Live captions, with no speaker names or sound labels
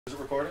Is it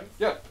recording?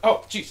 Yeah.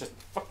 Oh, Jesus.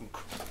 Fucking.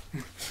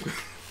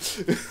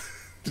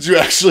 Did you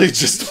actually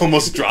just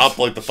almost drop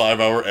like the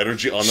 5-hour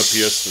energy on the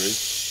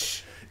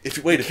PS3? If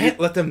you wait,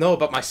 Let them know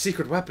about my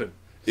secret weapon.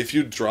 If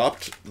you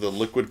dropped the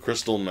liquid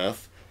crystal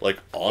meth like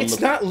on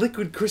It's not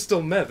liquid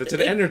crystal meth. It's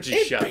an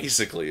energy shot. It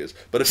basically is.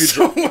 But if you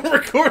So we're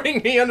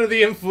recording me under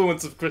the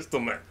influence of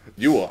crystal meth.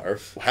 you are,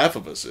 half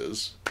of us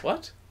is.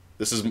 What?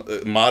 This is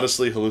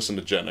modestly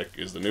hallucinogenic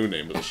is the new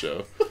name of the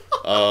show.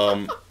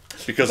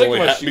 Because Take only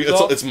my shoes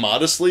off. it's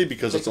modestly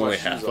because it's only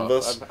half of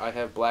us. I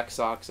have black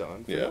socks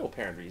on for no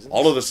apparent reason.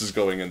 All of this is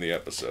going in the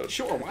episode.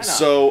 Sure, why not?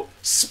 So,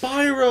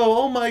 Spyro,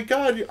 oh my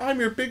god, I'm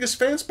your biggest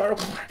fan, Spyro.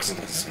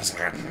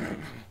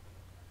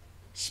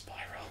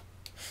 Spyro,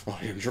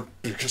 I am your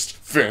biggest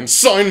fan.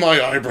 Sign my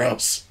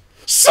eyebrows.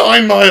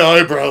 Sign my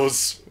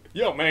eyebrows.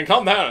 Yo, man,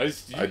 calm down.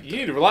 You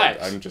need to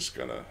relax. I'm just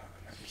gonna...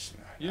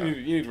 You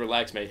need to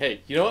relax, mate.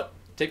 Hey, you know what?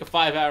 Take a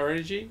 5-hour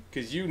energy,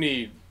 because you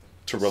need...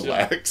 To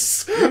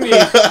relax. You need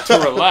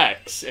to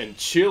relax and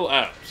chill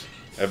out.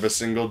 Every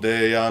single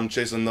day I'm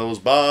chasing those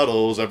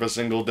bottles. Every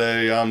single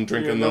day I'm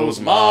drinking those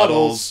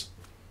models.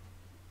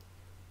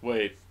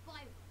 Wait.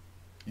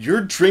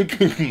 You're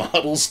drinking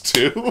models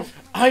too?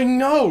 I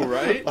know,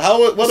 right?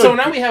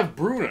 Now we have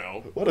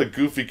Bruno. What a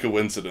goofy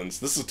coincidence.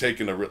 This is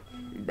taking a...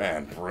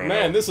 Man, Bruno.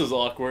 Man, this is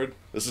awkward.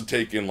 This is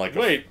taking like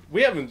Wait,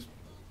 we haven't...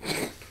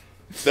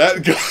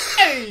 That guy...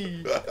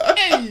 Hey!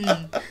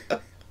 Hey!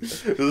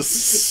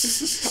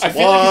 This I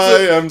feel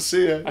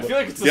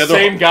like it's the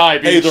same guy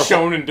being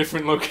shown in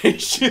different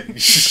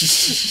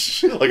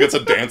locations. Like it's a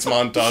dance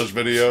montage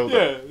video.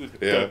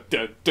 Yeah.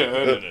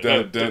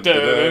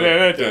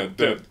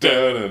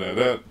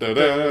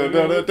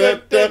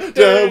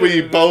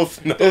 We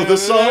both know the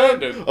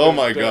song. Oh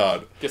my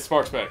god. Get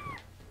Sparks back.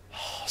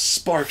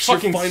 Sparks, you're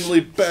finally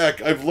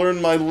back. I've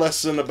learned my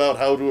lesson about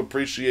how to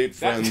appreciate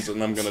friends,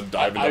 and I'm gonna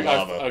dive into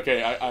lava.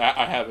 Okay,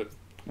 I have it.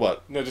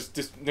 What? No,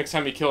 just next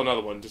time you kill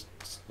another one, just...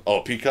 Oh,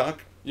 a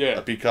peacock? Yeah.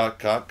 A peacock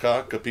cock,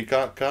 a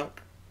peacock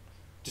cock?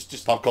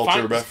 Just pop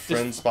culture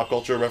pop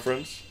culture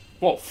reference?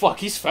 Whoa, fuck,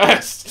 he's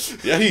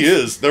fast. Yeah, he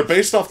is. They're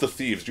based off the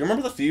thieves. Do you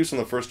remember the thieves from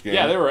the first game?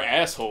 Yeah, they were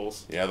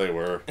assholes. Yeah, they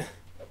were.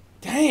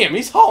 Damn,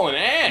 he's hauling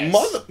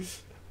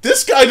ass.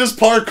 This guy does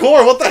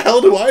parkour. What the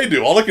hell do I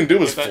do? All I can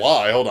do is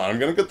fly. Hold on, I'm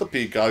gonna get the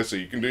peacock so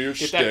you can do your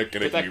shtick.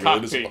 And is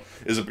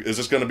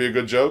this gonna be a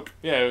good joke?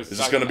 Yeah, is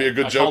this gonna be a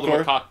good joke,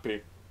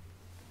 Corey?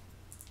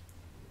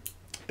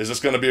 Is this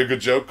gonna be a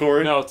good joke,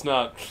 Corey? No, it's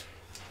not.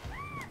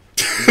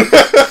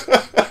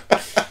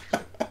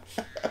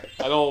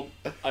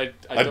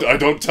 I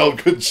don't tell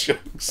good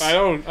jokes. I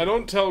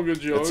don't tell good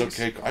jokes. It's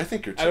okay. I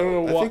think you're. I don't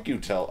know why. I think you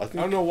tell. I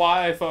don't know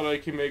why I thought I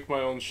could make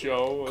my own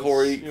show.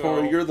 Corey,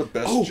 you're the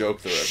best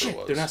joke there ever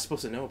was. They're not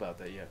supposed to know about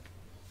that yet.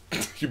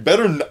 You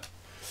better not.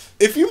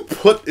 If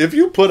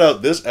you put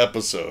out this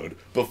episode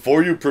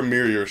before you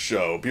premiere your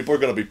show, people are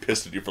gonna be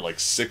pissed at you for like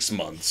 6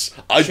 months.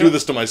 I do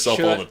this to myself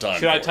all the time.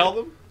 Should I tell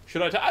them?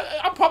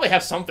 I'll probably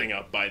have something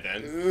up by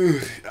then.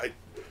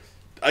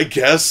 I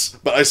guess,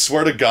 but I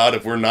swear to God,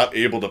 if we're not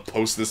able to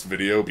post this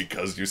video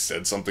because you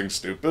said something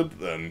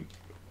stupid, then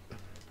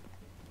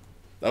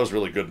that was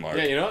really good, Mark.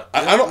 Yeah, you know what?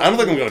 I don't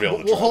think I'm gonna be able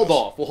to. We'll hold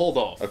off. We'll hold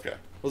off. Okay.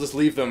 We'll just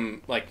leave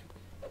them like.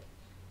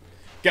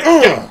 Get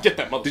that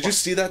motherfucker. Did you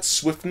see that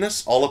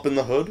swiftness all up in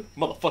the hood?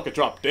 Motherfucker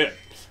dropped dead.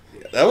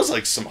 Yeah, that was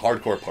like some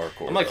hardcore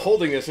parkour. I'm like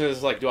holding this and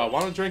it's like, do I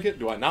want to drink it?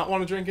 Do I not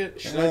want to drink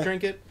it? Should I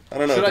drink it? I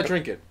don't know. Should I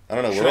drink it? I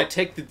don't know. Should I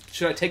take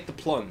the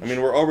plunge? I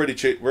mean, we're already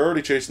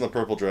chasing the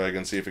purple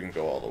dragon. See if we can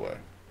go all the way.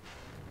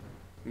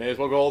 May as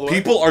well go all the way.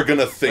 People are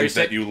gonna think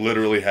that you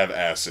literally have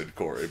acid,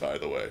 Corey. By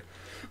the way.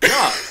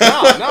 No.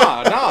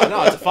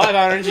 It's a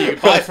 5-hour energy you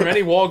can buy from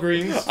any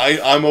Walgreens.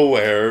 I'm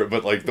aware,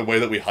 but like the way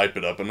that we hype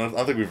it up, and I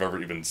don't think we've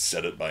ever even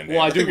said it by name.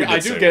 Well, I do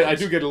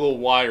get a little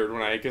wired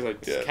when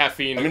because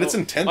caffeine. I mean, it's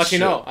intense. Like, you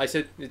know, I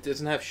said it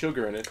doesn't have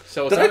sugar in it,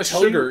 so it's not a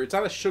sugar. It's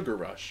not a sugar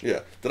rush.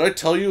 Yeah. Did I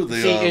tell you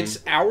the? See, it's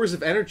hours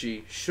of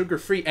energy, sugar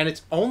free, and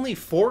it's only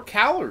 4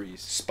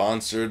 calories.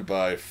 Sponsored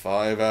by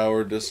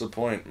 5-hour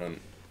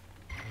disappointment.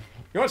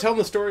 You want to tell them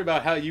the story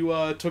about how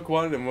you took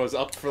one and was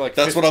up for like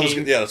that's what I was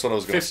going to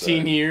say.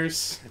 15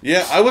 years.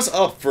 Yeah, I was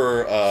up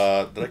for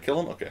did I kill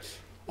him? Okay.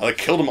 I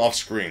killed him off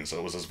screen, so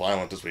it was as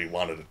violent as we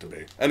wanted it to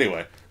be.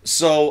 Anyway,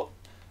 so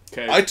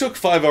I took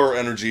 5-hour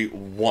energy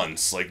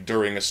once, like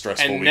during a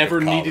stressful week and never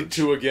of college. needed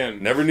to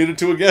again. Never needed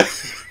to again.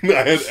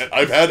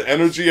 I've had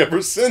energy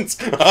ever since.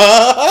 You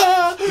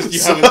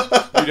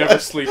never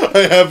sleep.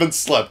 I haven't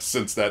slept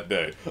since that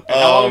day. And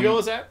how long ago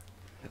was that?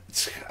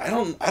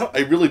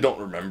 I really don't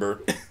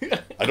remember.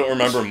 I don't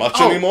remember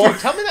much anymore. Dude,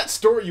 tell me that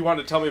story you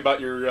wanted to tell me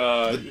about your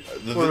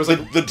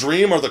the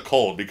dream or the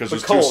cold, because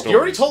there's cold. 2 stories. You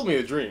already told me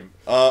the dream.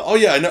 Oh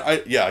yeah, I know. I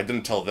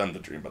didn't tell them the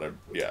dream, but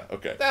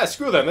okay.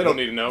 Screw them. They don't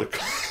need to know.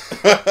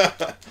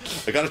 I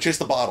gotta chase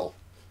the bottle.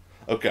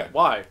 Okay.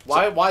 Why?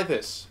 Why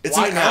this? It's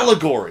an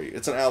allegory.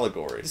 It's an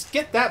allegory. Just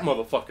get that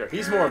motherfucker.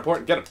 He's more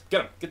important. Get him.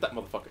 Get that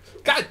motherfucker.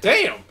 God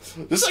damn.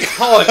 This is like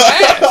hauling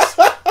ass.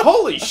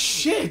 Holy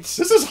shit.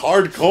 This is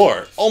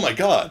hardcore. Oh my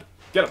god.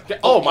 Get him.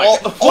 Oh my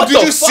god. Oh,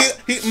 did you see?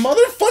 He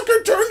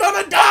motherfucker turned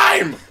on a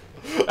dime!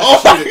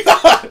 Oh my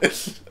god!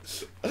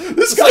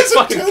 This guy's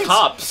like fucking intense.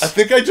 cops. I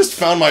think I just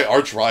found my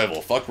arch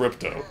rival. Fuck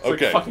Ripto. It's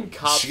okay. like fucking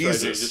cops right here,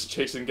 just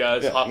chasing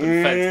guys,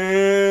 hopping fences.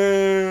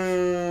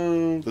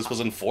 This was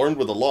informed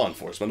with the law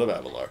enforcement of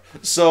Avalar.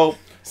 So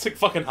it's like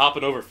fucking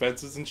hopping over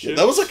fences and shit. Yeah,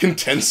 that was like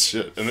intense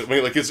shit, and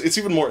it's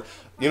even more.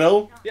 You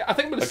know? Yeah, I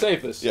think I'm gonna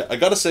save this. Yeah, I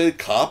gotta say,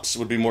 cops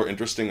would be more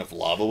interesting if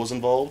lava was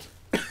involved.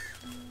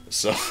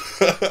 So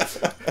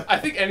I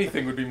think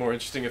anything would be more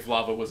interesting if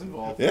lava was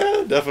involved.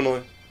 Yeah,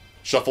 definitely.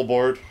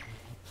 Shuffleboard.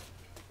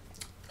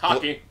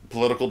 Hockey.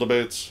 Political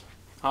debates.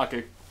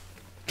 Hockey.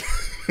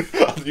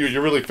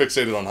 You're really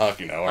fixated on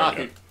hockey now, aren't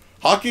you?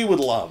 Hockey with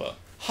lava.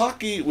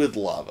 Hockey with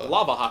lava.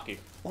 Lava hockey.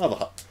 Lava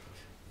hockey.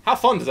 How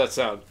fun does that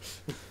sound?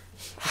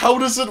 How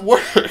does it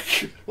work?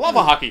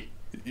 Lava hockey.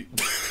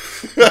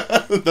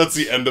 That's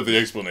the end of the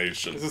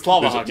explanation. This is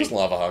lava hockey. Just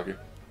lava hockey. What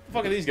the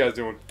fuck are these guys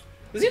doing?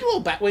 Does he have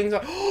little bat wings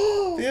on?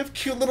 They have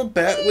cute little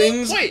bat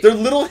wings. Wait. They're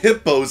little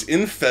hippos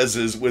in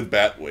fezzes with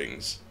bat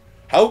wings.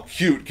 How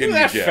cute can you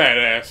get? That fat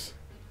ass.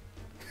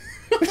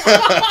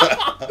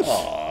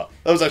 Aw,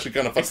 that was actually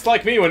kind of fun. It's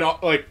like me when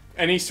like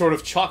any sort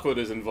of chocolate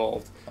is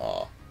involved.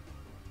 Aw.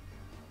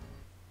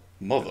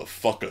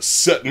 Motherfucker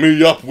set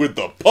me up with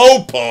the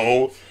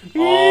po-po.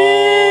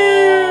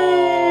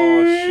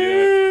 Oh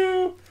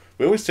shit.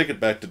 We always take it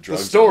back to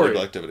drugs and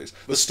illegal activities.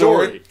 The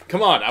story.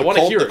 Come on, I want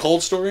to hear it. The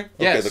cold story?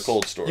 Yes. Okay, the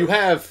cold story. You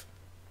have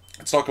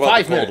Let's talk about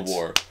the Cold 5 minutes.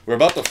 War. We're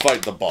about to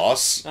fight the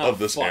boss of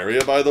this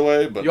area, by the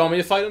way. But you want me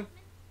to fight him?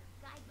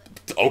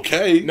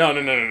 Okay. No.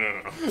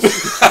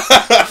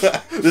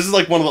 This is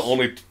like one of the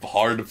only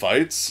hard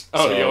fights.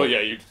 Oh, so,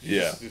 yeah.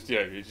 Yeah.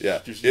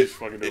 Just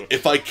fucking do it.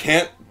 If I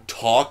can't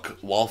talk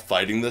while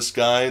fighting this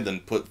guy,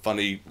 then put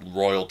funny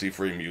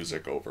royalty-free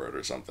music over it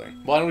or something.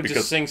 Why don't we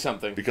just sing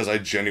something? Because I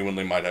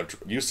genuinely might have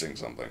you sing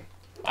something.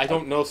 I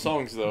don't know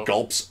songs, though.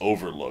 Gulp's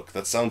Overlook.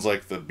 That sounds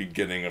like the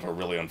beginning of a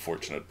really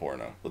unfortunate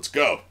porno. Let's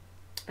go.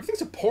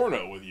 Everything's a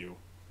porno with you.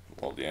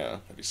 Well, yeah.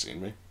 Have you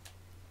seen me?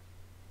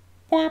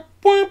 No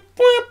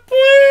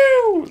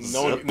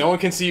one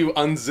can see you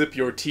unzip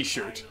your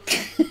t-shirt.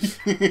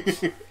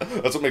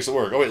 That's what makes it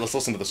work. Oh, wait, let's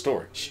listen to the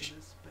story.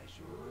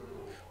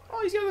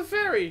 Oh, he's got the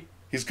fairy.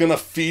 He's gonna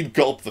feed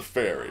Gulp the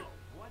fairy.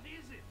 What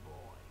is it, boy?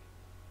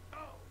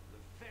 Oh, the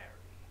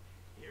fairy.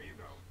 Here you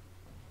go.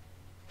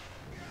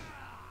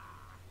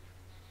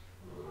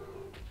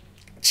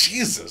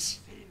 Jesus.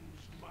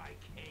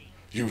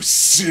 You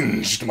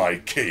singed my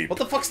cape. What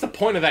the fuck's the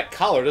point of that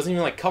collar? It doesn't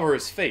even, like, cover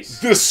his face.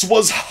 This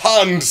was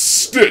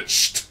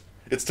hand-stitched.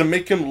 It's to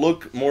make him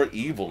look more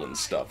evil and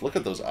stuff. Look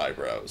at those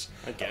eyebrows.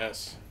 I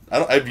guess.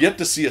 I've yet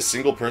to see a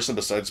single person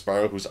besides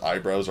Spyro whose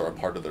eyebrows are a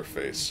part of their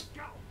face.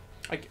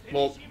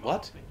 Well,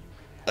 what?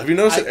 Have you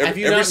noticed have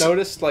you not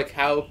noticed, like,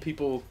 how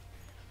people...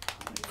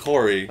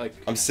 Corey, like,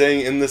 I'm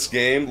saying in this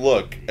game,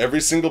 look,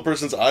 every single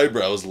person's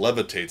eyebrows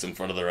levitates in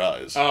front of their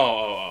eyes.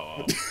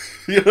 Oh.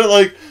 You're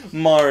like,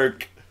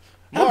 Mark...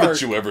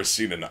 Haven't you ever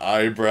seen an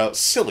eyebrow?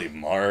 Silly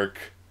Mark.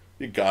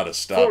 You gotta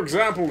stop. For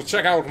example,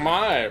 check out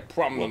my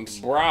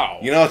prominent brow.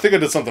 You know, I think I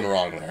did something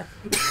wrong there.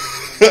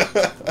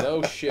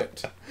 No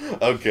shit.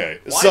 Okay.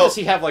 Why does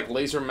he have, like,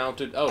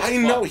 laser-mounted... Oh, I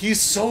know,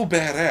 he's so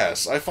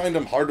badass. I find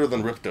him harder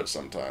than Ripto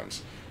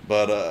sometimes.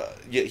 But,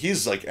 yeah,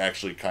 he's, like,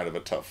 actually kind of a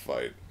tough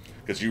fight.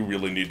 Because you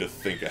really need to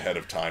think ahead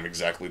of time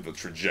exactly the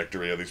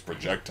trajectory of these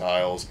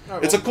projectiles.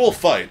 Right, it's a cool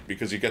fight,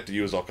 because you get to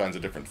use all kinds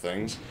of different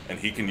things. And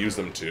he can use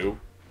them, too.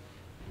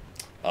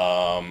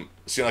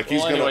 See, like,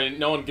 he's anyway,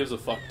 no one gives a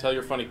fuck. Tell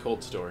your funny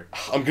cold story.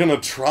 I'm gonna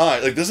try.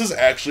 Like, this is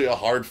actually a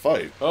hard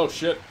fight. Oh,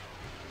 shit.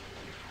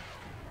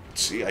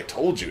 See, I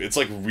told you. It's,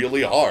 like,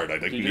 really hard.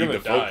 You need to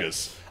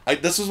focus.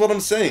 This is what I'm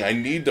saying. I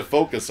need to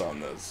focus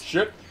on this.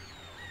 Shit.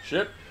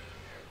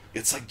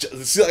 It's like,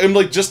 see, I'm,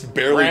 like, just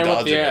barely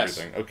dodging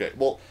everything. Okay,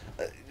 well,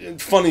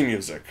 funny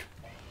music.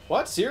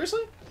 What?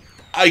 Seriously?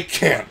 I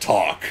can't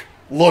talk.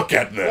 Look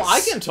at this. Well, I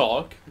can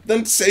talk.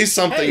 Then say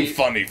something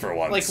funny for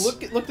once.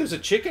 Like, look, there's a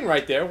chicken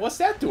right there. What's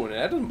that doing?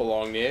 That doesn't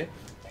belong there.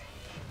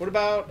 What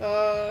about,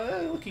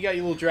 look, you got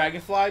your little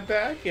dragonfly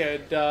back,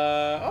 and,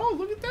 oh,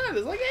 look at that.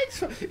 It's like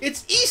eggs.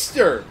 It's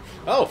Easter.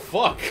 Oh,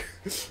 fuck.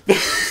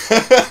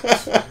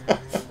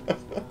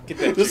 Get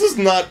that this is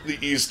not the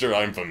Easter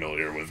I'm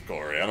familiar with,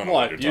 Corey. I don't know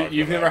what you're talking about.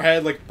 You've never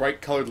had, like,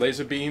 bright-colored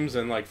laser beams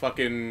and, like,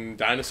 fucking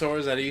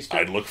dinosaurs at Easter?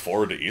 I'd look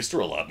forward to Easter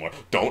a lot more.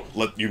 Don't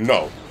let you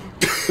know.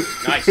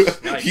 Nice.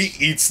 He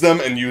eats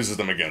them and uses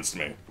them against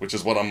me, which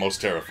is what I'm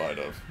most terrified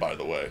of, by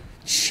the way.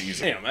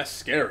 Jesus. Damn, that's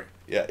scary.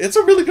 Yeah, it's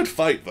a really good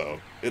fight,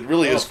 though. It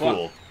really is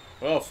cool.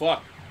 Oh,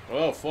 fuck.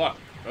 Oh,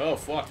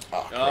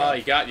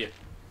 he got you.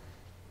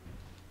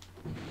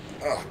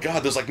 Oh,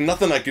 God, there's, like,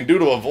 nothing I can do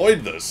to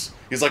avoid this.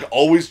 He's, like,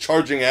 always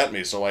charging at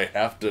me, so I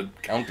have to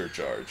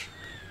countercharge.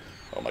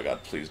 Oh, my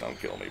God, please don't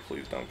kill me.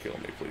 Please don't kill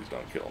me. Please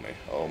don't kill me.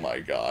 Oh, my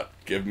God.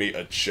 Give me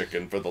a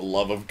chicken. For the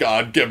love of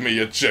God, give me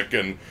a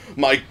chicken.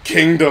 My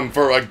kingdom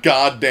for a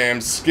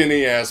goddamn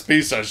skinny-ass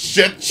piece of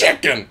shit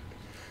chicken.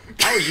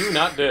 How are you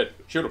not dead?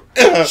 Shoot him.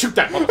 Shoot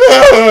that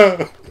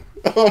motherfucker.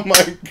 Oh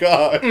my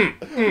god.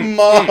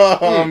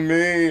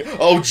 Mommy.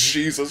 Oh,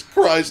 Jesus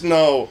Christ,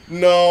 no.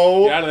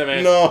 No. Get out of there,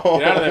 man. No.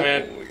 Get out of there,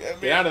 man.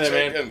 Get out of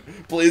there, man.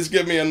 Please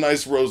give me a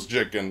nice roast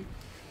chicken.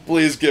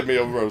 Please give me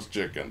a roast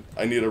chicken.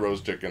 I need a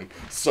roast chicken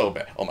so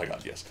bad. Oh my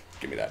god, yes.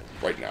 Give me that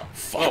right now.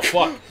 Fuck. Oh,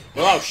 fuck.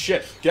 Oh,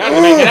 shit. Get out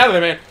of there, man. Get out of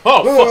there, man.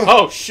 Oh, fuck.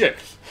 Oh, shit.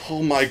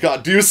 Oh my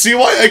god. Do you see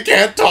why I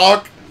can't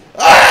talk?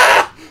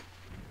 Ah!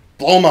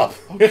 Blow him up.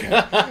 Okay.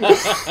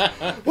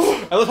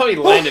 I love how he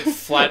landed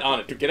flat on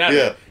it. Dude, get out of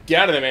there.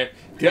 Get out of there, man.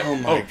 Oh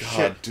my god,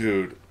 shit.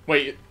 dude.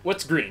 Wait,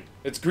 what's green?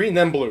 It's green,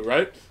 then blue,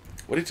 right?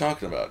 What are you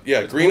talking about?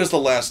 Yeah, green blue? is the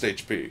last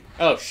HP.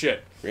 Oh,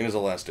 shit. Green is the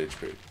last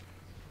HP.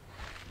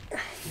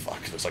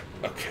 Fuck, there's like,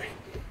 okay.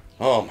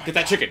 Oh my Get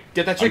that chicken.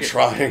 Get that chicken. I'm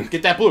trying.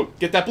 Get that blue.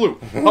 Get that blue.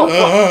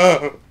 Oh,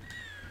 fuck.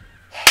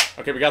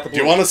 Okay, we got the blue.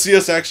 Do you want to see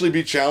us actually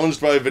be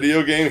challenged by a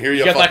video game? Here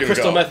you got fucking that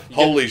crystal go. meth.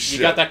 Holy shit.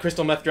 You got that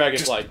crystal meth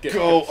dragonfly.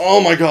 Go.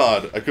 Oh my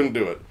god. I couldn't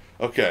do it.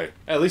 Okay.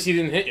 At least he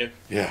didn't hit you.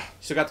 Yeah. You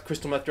still got the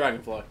crystal meth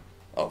dragonfly.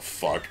 Oh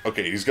fuck.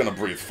 Okay, he's gonna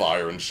breathe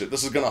fire and shit.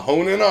 This is gonna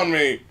hone in on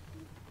me.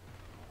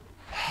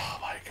 Oh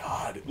my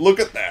god. Look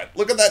at that.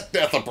 Look at that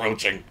death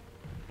approaching.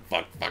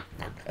 Fuck, fuck,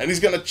 fuck. And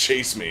he's gonna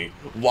chase me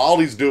while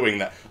he's doing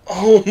that.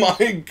 Oh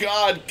my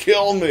god,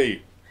 kill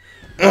me.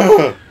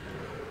 Ugh.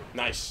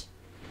 Nice.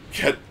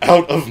 Get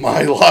out of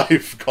my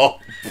life, Cole.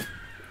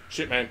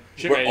 Shit, man.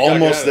 Shit, We're man. You gotta get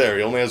almost out of there.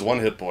 He only has 1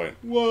 hit point.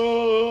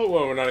 Whoa.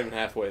 Whoa, we're not even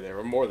halfway there.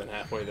 We're more than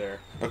halfway there.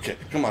 Okay,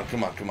 come on,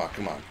 come on, come on,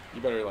 come on.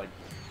 You better, like...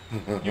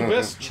 You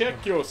best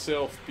check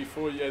yourself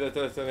before you...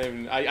 That's not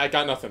even... I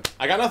got nothing.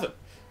 I got nothing.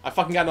 I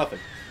fucking got nothing.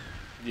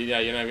 Yeah,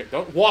 you know...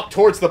 Don't walk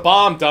towards the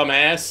bomb,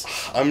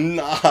 dumbass. I'm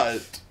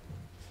not.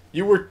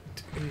 You were...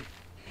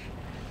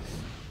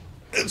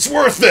 It's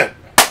worth it!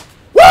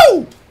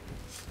 Woo!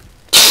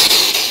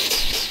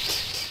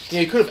 Yeah,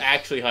 you could have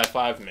actually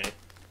high-fived me.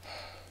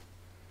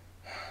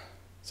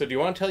 So, do you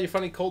want to tell your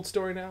funny cold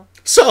story now?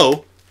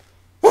 So,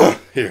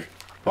 here.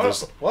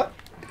 What?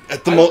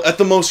 At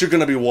the most, you're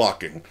gonna be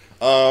walking.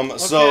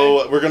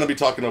 So we're gonna be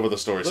talking over the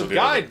story. The so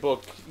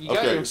guidebook. You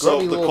got your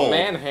grubby little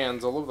man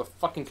hands all over the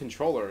fucking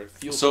controller. It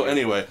feels. So weird.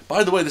 anyway,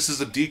 by the way, this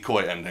is a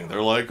decoy ending.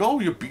 They're like, "Oh,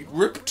 you beat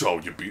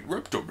Ripto. You beat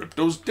Ripto.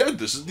 Ripto's dead.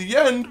 This is the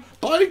end.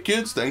 Bye,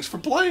 kids. Thanks for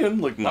playing."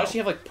 Like, no. Why does she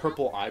have like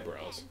purple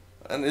eyebrows?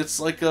 And it's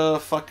like a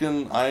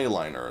fucking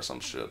eyeliner or some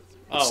shit.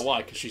 Oh,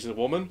 why? Because she's a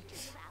woman?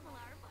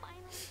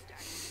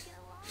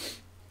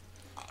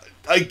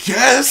 I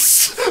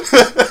guess.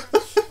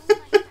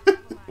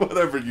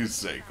 Whatever you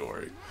say,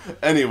 Corey.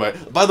 Anyway,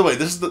 by the way,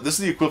 this is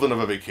the equivalent of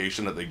a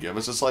vacation that they give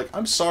us. It's like,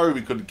 I'm sorry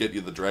we couldn't get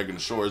you the Dragon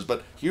Shores,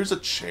 but here's a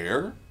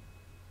chair.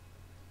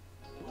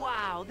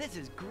 Wow, this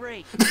is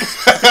great.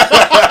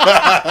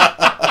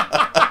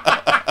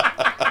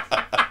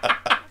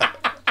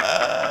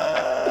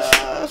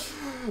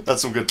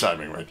 That's some good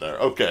timing right there.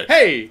 Okay.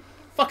 Hey,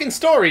 fucking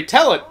story,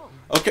 tell it.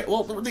 Okay,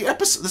 well, the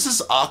episode... This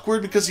is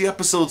awkward because the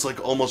episode's, like,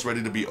 almost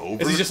ready to be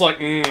over. Is he just like,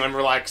 I'm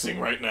relaxing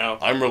right now?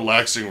 I'm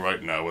relaxing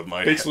right now with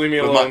my... Bitch, leave me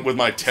alone. With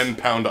my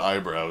 10-pound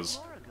eyebrows.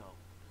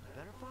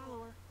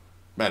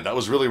 Man, that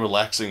was really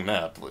relaxing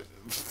nap. Like,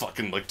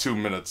 fucking, like, 2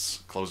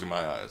 minutes closing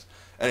my eyes.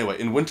 Anyway,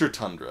 in Winter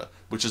Tundra,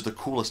 which is the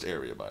coolest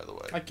area, by the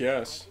way. I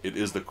guess. It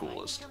is the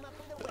coolest.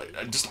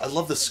 I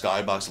love the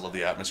skybox, I love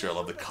the atmosphere, I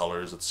love the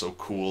colors. It's so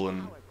cool,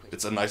 and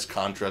it's a nice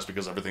contrast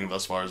because everything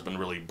thus far has been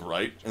really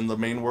bright in the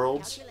main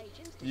worlds.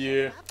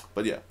 Yeah.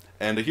 But yeah,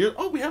 and here,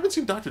 oh, we haven't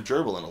seen Dr.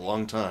 Gerbil in a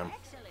long time.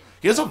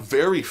 He has a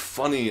very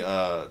funny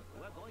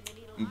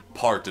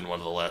part in one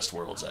of the last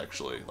worlds,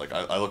 actually. Like,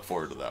 I look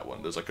forward to that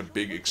one. There's like a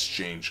big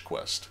exchange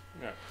quest.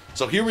 Yeah.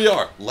 So here we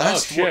are. Oh,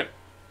 shit.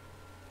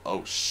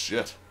 Oh,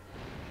 shit.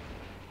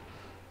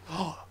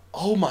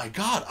 Oh my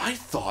god, I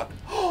thought,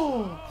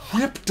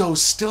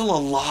 Ripto's still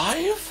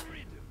alive?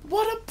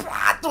 What a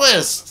plot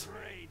twist!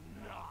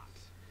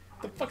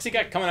 The fuck's he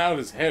got coming out of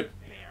his head?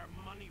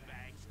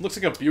 Looks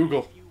like a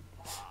bugle.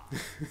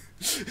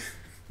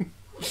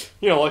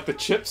 You know, like the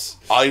chips?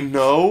 I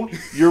know.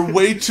 You're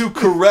way too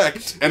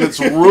correct, and it's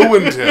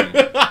ruined him.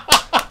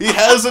 He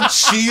has a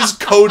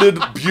cheese-coated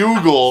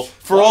bugle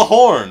for a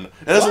horn.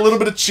 It has a little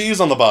bit of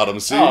cheese on the bottom,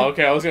 see? Oh,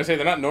 okay. I was going to say,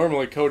 they're not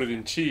normally coated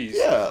in cheese.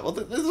 Yeah, well,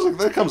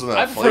 that comes in that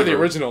I flavor. prefer the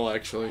original,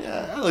 actually.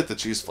 Yeah, I like the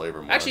cheese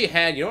flavor more. Actually,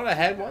 you know what I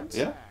had once?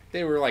 Yeah?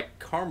 They were, like,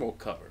 caramel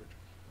covered.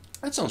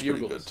 That sounds pretty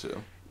Bugles. good,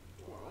 too.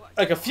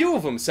 Like, a few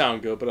of them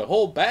sound good, but a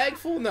whole bag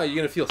full? No, you're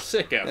going to feel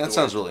sick afterwards. That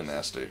sounds really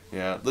nasty.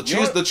 Yeah, the You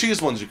know what? the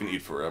cheese ones you can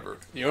eat forever.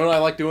 You know what I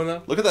like doing,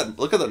 though? Look at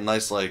that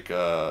nice, like,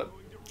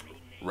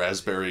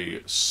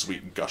 raspberry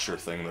sweet gusher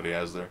thing that he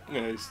has there.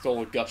 You know, he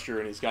stole a gusher,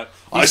 and he's got...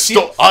 I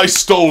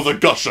stole the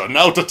gusher,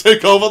 now to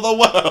take over the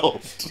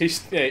world!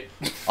 Hey,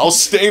 I'll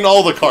stain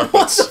all the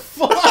carpets.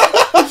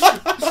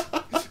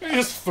 you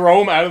just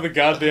throw him out of the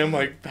goddamn,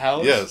 like,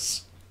 palace?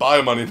 Yes.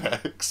 Buy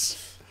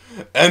Moneybags.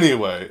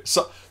 Anyway,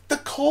 so, the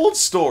cold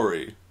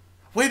story.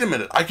 Wait a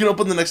minute, I can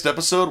open the next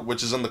episode,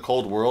 which is in the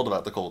cold world,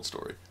 about the cold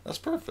story. That's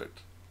perfect.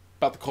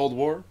 About the Cold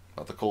War?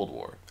 About the Cold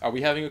War. Are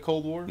we having a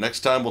Cold War? Next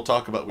time we'll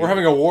talk about... We're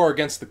having a war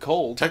against the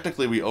cold.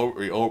 Technically, we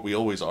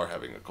always are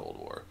having a Cold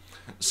War.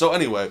 So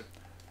anyway,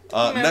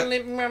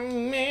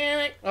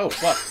 Oh,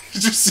 fuck.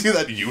 Did you see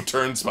that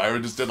U-turn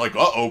Spyro just did? Like,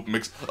 uh-oh,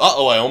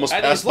 I almost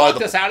And passed he's by locked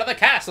the... us out of the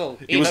castle.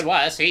 Even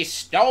worse, he's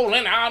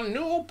stolen our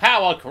new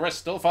power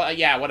crystal for...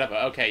 Yeah, whatever.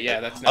 Okay, yeah,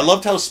 that's nice. I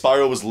loved how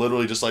Spyro was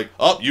literally just like,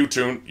 oh,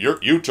 U-turn,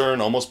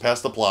 U-turn, almost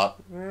past the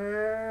plot.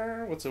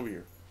 What's over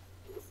here?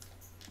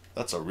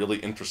 That's a really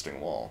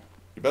interesting wall.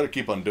 You better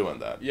keep on doing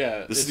that.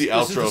 Yeah. This is the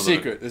outro. This is the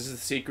secret. This is the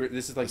secret.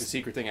 This is like the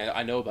secret thing.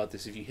 I know about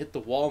this. If you hit the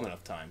wall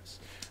enough times...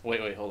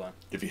 Wait, hold on.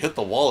 If you hit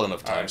the wall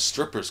enough times,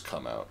 strippers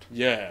come out.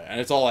 Yeah, and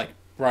it's all like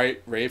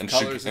bright rave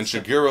colors. And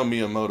Shigeru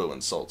Miyamoto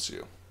insults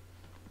you.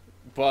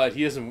 But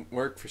he doesn't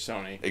work for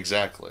Sony.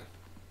 Exactly.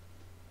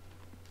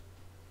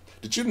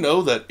 Did you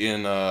know that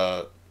in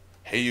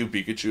Hey You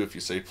Pikachu, if you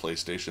say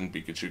PlayStation,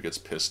 Pikachu gets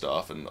pissed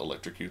off and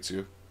electrocutes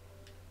you?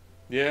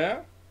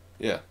 Yeah?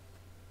 Yeah.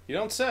 You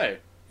don't say.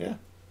 Yeah.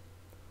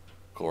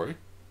 Corey?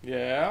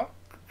 Yeah?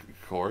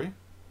 Corey?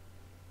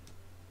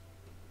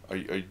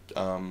 Do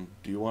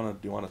you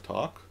wanna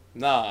talk?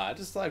 Nah, I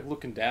just like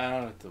looking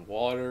down at the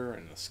water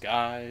and the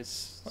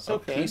skies. So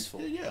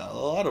peaceful. Yeah, a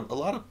lot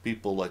of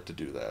people like to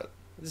do that.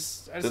 I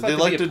just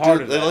like to be a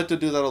part of that. They like to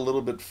do that a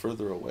little bit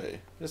further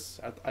away.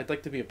 I'd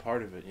like to be a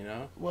part of it, you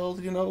know? Well,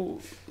 you know,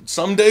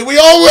 someday we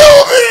all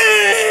will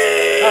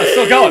be! Oh,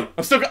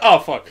 I'm still going. Oh,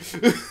 fuck.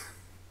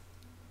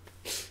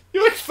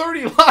 You're like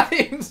 30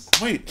 lines.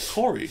 Wait,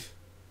 Corey.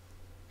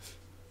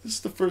 This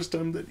is the first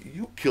time that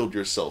you killed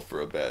yourself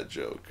for a bad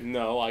joke.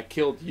 No, I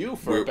killed you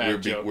for a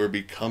bad joke. We're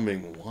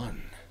becoming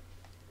one.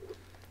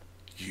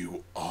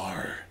 You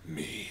are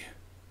me.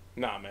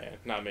 Nah, man,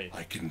 not me.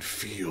 I can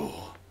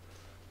feel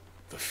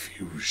the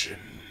fusion.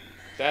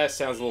 That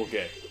sounds a little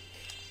gay.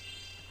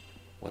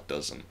 What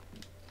doesn't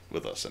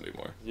with us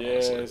anymore? Yeah,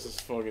 honestly. this is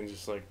fucking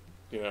just like,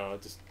 you know,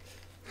 just...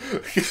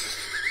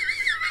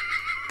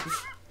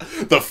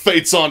 The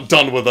fate's not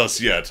done with us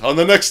yet. On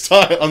the next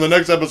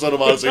episode of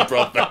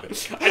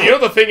EmceeProphIt. And you know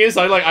the thing is,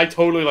 I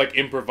totally like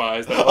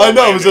improvised. I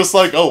know, it was just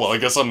like, oh well, I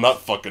guess I'm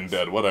not fucking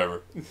dead.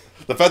 Whatever.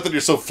 The fact that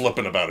you're so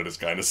flippant about it is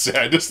kind of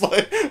sad. Just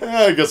like,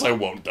 I guess I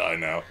won't die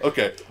now.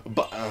 Okay,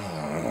 but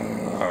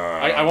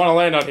I want to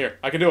land on here.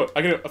 I can do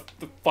it.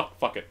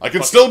 Fuck it. I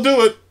can still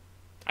do it.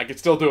 I can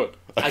still do it.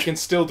 I can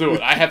still do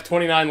it. I have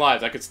 29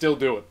 lives. I can still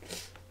do it.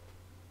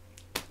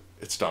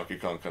 It's Donkey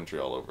Kong Country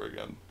all over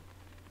again.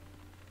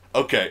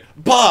 Okay,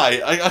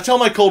 bye! I tell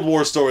my Cold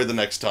War story the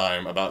next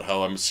time about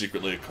how I'm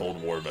secretly a Cold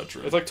War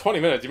veteran. It's like 20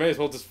 minutes. You may as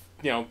well just,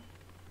 you know,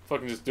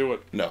 fucking just do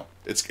it. No,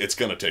 it's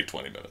gonna take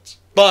 20 minutes.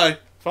 Bye!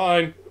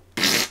 Fine.